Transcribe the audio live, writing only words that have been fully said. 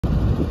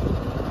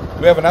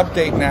We have an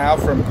update now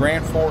from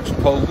Grand Forks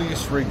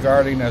Police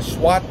regarding a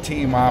SWAT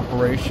team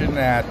operation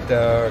at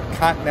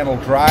Continental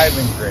Drive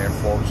in Grand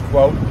Forks.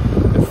 Quote,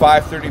 at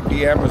 5:30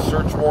 p.m. a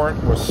search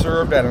warrant was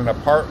served at an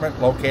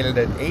apartment located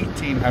at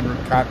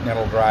 1800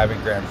 Continental Drive in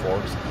Grand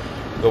Forks.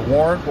 The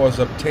warrant was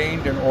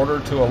obtained in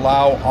order to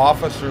allow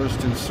officers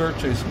to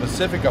search a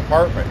specific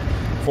apartment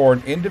for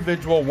an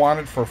individual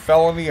wanted for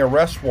felony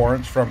arrest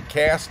warrants from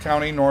Cass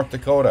County, North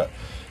Dakota.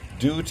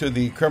 Due to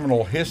the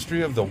criminal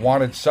history of the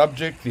wanted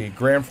subject, the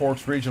Grand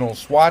Forks Regional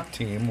SWAT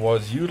Team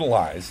was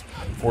utilized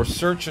for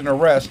search and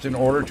arrest in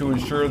order to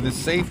ensure the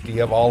safety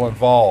of all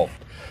involved.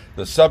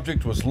 The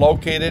subject was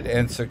located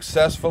and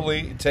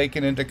successfully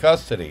taken into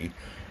custody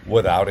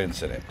without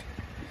incident.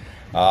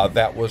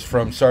 That was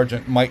from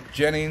Sergeant Mike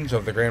Jennings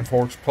of the Grand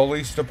Forks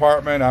Police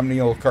Department. I'm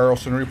Neil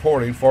Carlson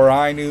reporting for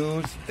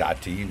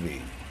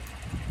iNewZ.TV.